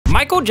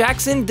Michael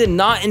Jackson did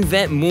not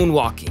invent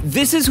moonwalking.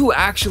 This is who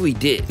actually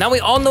did. Now we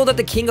all know that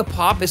the king of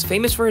pop is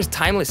famous for his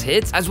timeless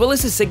hits as well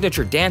as his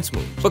signature dance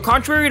move. But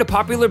contrary to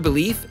popular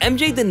belief,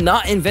 MJ did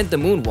not invent the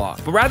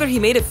moonwalk, but rather he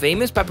made it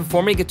famous by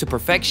performing it to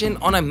perfection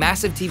on a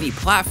massive TV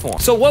platform.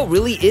 So what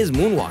really is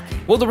moonwalking?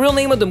 Well, the real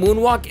name of the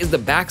moonwalk is the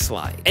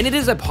backslide, and it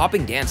is a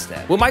popping dance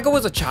step. When Michael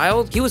was a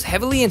child, he was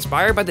heavily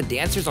inspired by the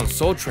dancers on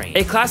Soul Train,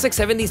 a classic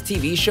 70s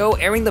TV show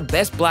airing the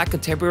best black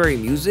contemporary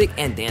music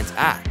and dance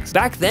acts.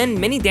 Back then,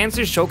 many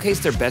dancers showcased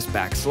their best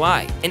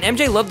backslide, and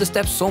MJ loved the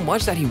step so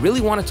much that he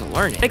really wanted to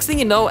learn it. Next thing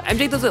you know,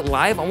 MJ does it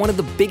live on one of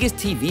the biggest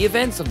TV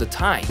events of the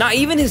time. Not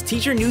even his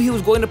teacher knew he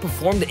was going to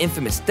perform the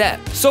infamous step.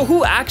 So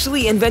who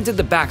actually invented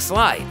the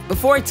backslide?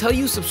 Before I tell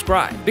you,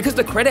 subscribe, because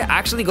the credit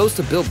actually goes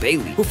to Bill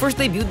Bailey, who first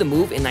debuted the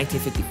move in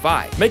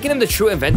 1955, making him the true inventor